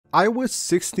iOS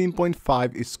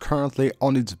 16.5 is currently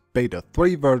on its beta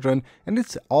 3 version and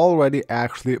it's already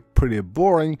actually pretty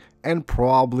boring, and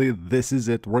probably this is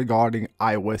it regarding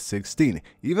iOS 16.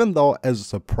 Even though, as a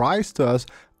surprise to us,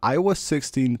 iOS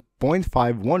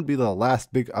 16.5 won't be the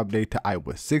last big update to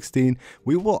iOS 16.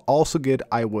 We will also get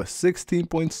iOS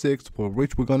 16.6, for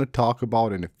which we're going to talk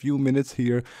about in a few minutes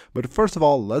here. But first of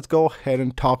all, let's go ahead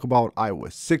and talk about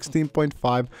iOS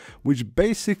 16.5, which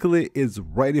basically is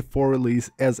ready for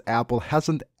release, as Apple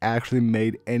hasn't actually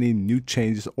made any new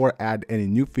changes or add any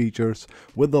new features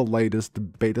with the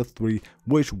latest beta 3,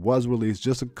 which was released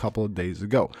just a couple of days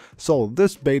ago. So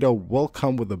this beta will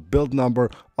come with a build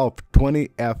number of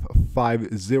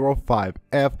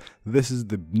 20F505F. This is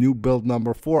the new build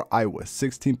number for iOS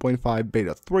 16.5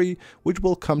 beta 3, which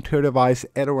will come to your device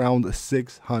at around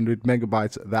 600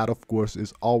 megabytes. That of course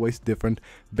is always different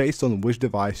based on which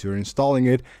device you're installing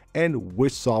it and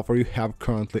which software you have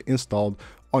currently installed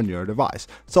on your device.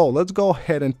 So let's go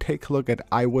ahead and take a look at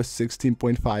iOS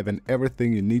 16.5 and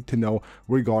everything you need to know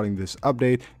regarding this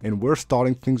update, and we're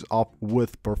starting things off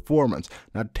with performance.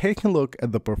 Now, taking a look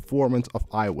at the performance of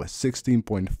iOS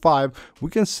 16.5, we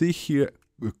can see here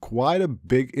quite a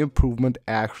big improvement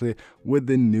actually with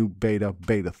the new beta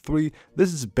 3.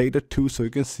 This is beta 2, so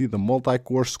you can see the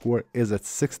multi-core score is at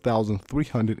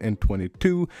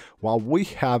 6,322, while we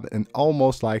have an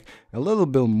almost like a little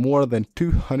bit more than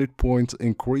 200 points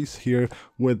increase here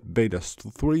with beta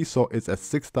 3, so it's at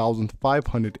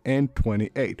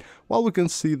 6,528, while we can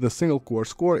see the single core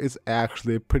score is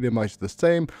actually pretty much the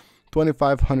same,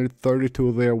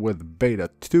 2,532 there with beta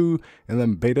 2, and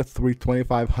then beta 3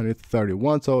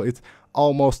 2,531, so it's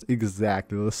almost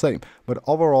exactly the same. But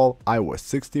overall, iOS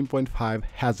 16.5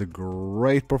 has a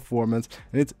great performance,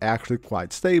 and it's actually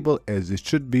quite stable, as it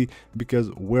should be, because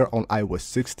we're on iOS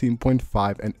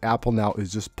 16.5 and Apple now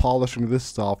is just polishing this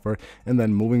software and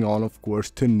then moving on, of course,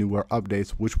 to newer updates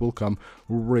which will come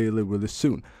really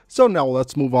soon. So now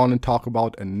let's move on and talk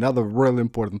about another really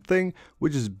important thing,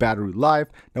 which is battery life.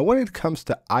 Now, when it comes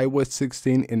to iOS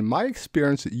 16, in my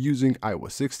experience using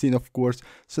iOS 16, of course,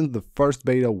 since the first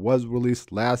beta was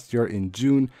released last year in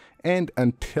June, and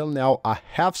until now, I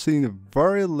have seen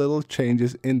very little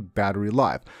changes in battery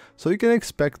life. So you can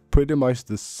expect pretty much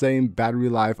the same battery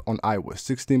life on iOS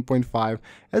 16.5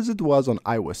 as it was on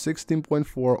iOS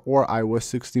 16.4 or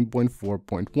iOS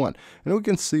 16.4.1. And we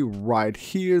can see right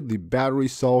here the battery.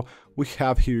 So we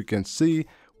have here, you can see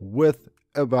with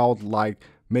about like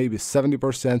maybe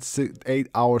 70%, 8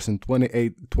 hours and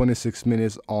 26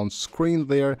 minutes on screen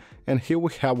there. And here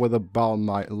we have with about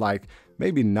like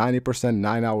maybe 90%,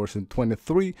 9 hours and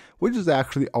 23, which is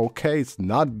actually okay. It's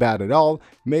not bad at all.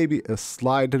 Maybe a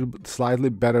slightly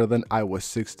better than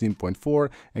iOS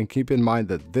 16.4. And keep in mind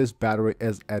that this battery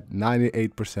is at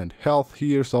 98% health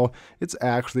here, so it's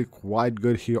actually quite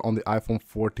good here on the iPhone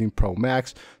 14 Pro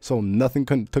Max. So nothing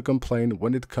to complain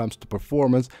when it comes to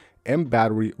performance and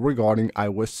battery regarding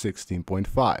iOS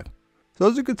 16.5. So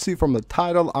as you can see from the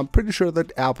title, I'm pretty sure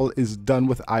that Apple is done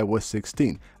with iOS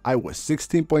 16. iOS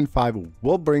 16.5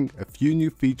 will bring a few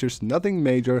new features, nothing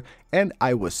major, and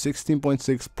iOS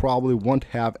 16.6 probably won't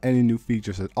have any new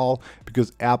features at all,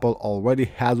 because Apple already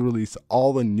has released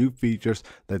all the new features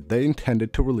that they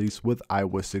intended to release with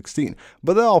iOS 16.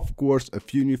 But there are of course a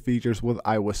few new features with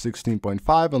iOS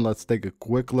 16.5, and let's take a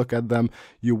quick look at them.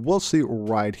 You will see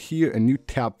right here a new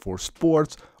tab for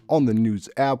sports on the News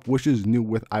app, which is new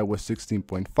with iOS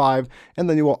 16.5, and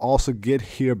then you will also get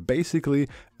here basically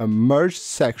a merged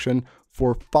section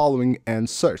for following and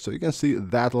search. So you can see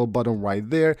that little button right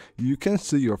there. You can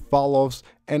see your follows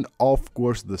and of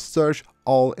course the search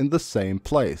all in the same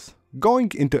place.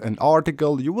 Going into an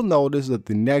article, you will notice that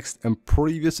the next and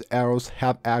previous arrows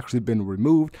have actually been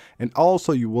removed, and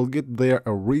also you will get there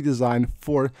a redesign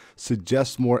for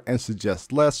suggest more and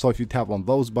suggest less. So if you tap on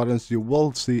those buttons, you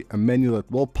will see a menu that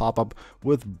will pop up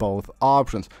with both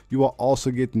options. You will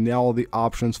also get now the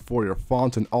options for your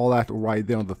fonts and all that right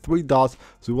there on the 3 dots.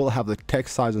 So you will have the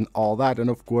text size and all that, and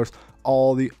of course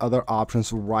all the other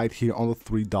options right here on the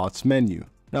 3 dots menu.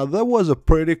 Now, there was a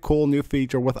pretty cool new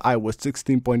feature with iOS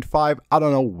 16.5. I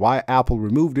don't know why Apple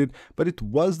removed it, but it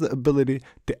was the ability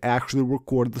to actually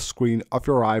record the screen of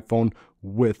your iPhone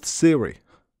with Siri.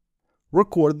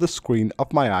 Record the screen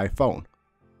of my iPhone.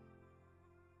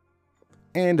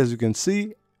 And as you can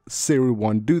see, Siri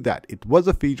won't do that. It was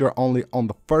a feature only on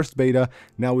the first beta.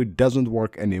 Now it doesn't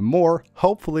work anymore.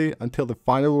 Hopefully until the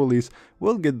final release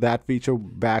we'll get that feature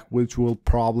back, which will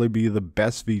probably be the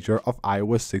best feature of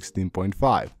iOS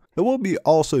 16.5. There will be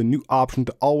also a new option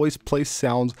to always play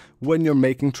sounds when you're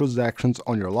making transactions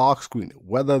on your lock screen,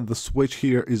 whether the switch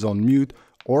here is on mute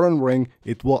or on Ring,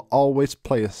 it will always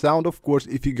play a sound, of course,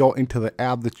 if you go into the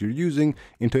app that you're using,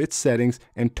 into its settings,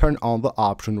 and turn on the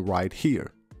option right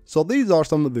here. So these are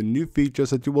some of the new features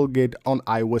that you will get on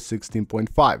iOS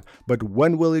 16.5, but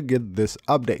when will you get this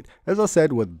update? As I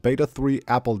said, with Beta 3,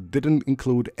 Apple didn't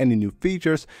include any new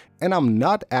features, and I'm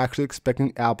not actually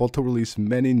expecting Apple to release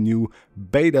many new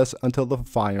betas until the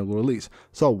final release.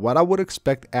 So what I would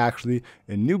expect actually,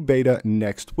 a new beta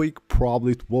next week,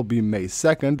 probably it will be May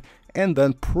 2nd, and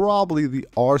then probably the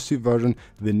RC version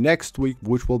the next week,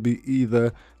 which will be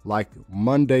either like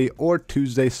Monday or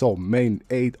Tuesday, so May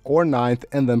 8th or 9th,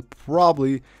 and then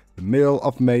probably the middle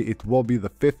of May it will be the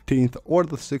 15th or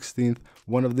the 16th,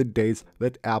 one of the dates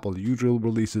that Apple usually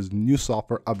releases new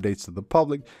software updates to the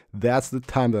public. That's the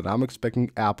time that I'm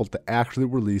expecting Apple to actually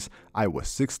release iOS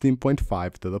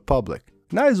 16.5 to the public.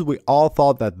 Now, as we all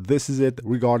thought that this is it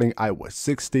regarding iOS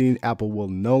 16, Apple will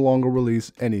no longer release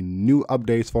any new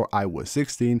updates for iOS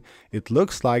 16, it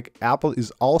looks like Apple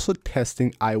is also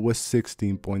testing iOS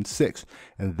 16.6,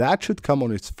 and that should come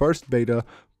on its first beta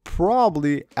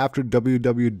probably after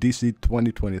WWDC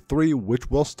 2023, which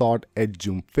will start at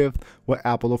June 5th, where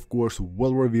Apple of course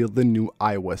will reveal the new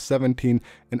iOS 17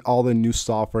 and all the new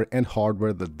software and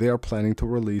hardware that they're planning to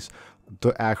release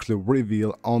to actually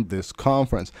reveal on this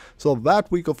conference. So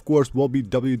that week of course will be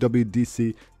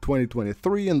WWDC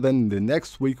 2023, and then the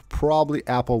next week probably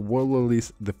Apple will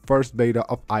release the first beta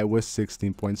of iOS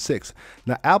 16.6.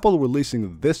 Now, Apple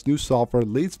releasing this new software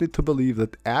leads me to believe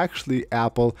that actually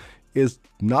Apple is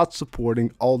not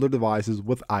supporting all the devices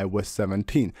with iOS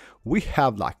 17. We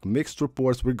have like mixed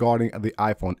reports regarding the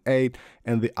iPhone 8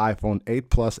 and the iPhone 8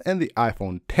 Plus and the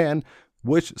iPhone 10,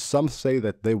 which some say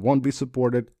that they won't be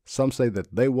supported, some say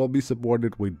that they will be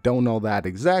supported. We don't know that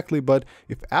exactly, but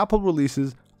if Apple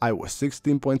releases iOS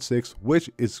 16.6, which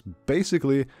is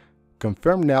basically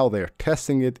confirmed now, they're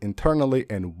testing it internally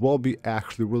and will be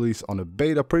actually released on a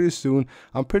beta pretty soon,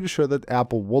 I'm pretty sure that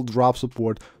Apple will drop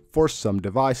support for some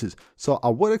devices. So I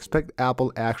would expect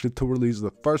Apple actually to release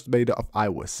the first beta of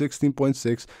iOS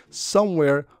 16.6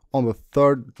 somewhere on the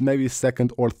third, maybe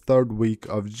second or third week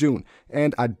of June.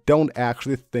 And I don't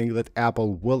actually think that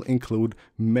Apple will include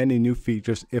many new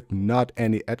features, if not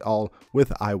any at all, with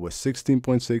iOS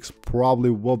 16.6. Probably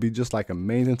will be just like a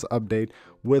maintenance update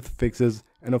with fixes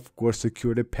and of course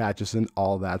security patches and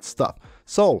all that stuff.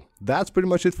 So that's pretty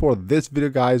much it for this video,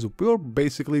 guys. We're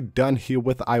basically done here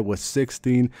with iOS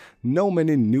 16. No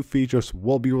many new features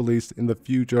will be released in the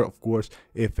future, of course,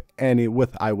 if any,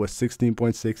 with iOS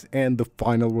 16.6 and the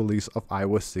final release of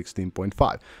iOS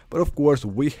 16.5. But of course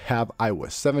we have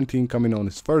iOS 17 coming on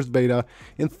its first beta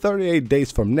in 38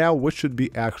 days from now, which should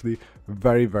be actually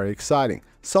very exciting.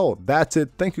 So that's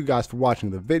it. Thank you guys for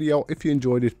watching the video. If you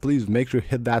enjoyed it, please make sure to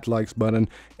hit that likes button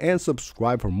and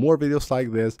subscribe for more videos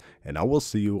like this, and I will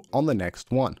see you on the next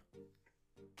one.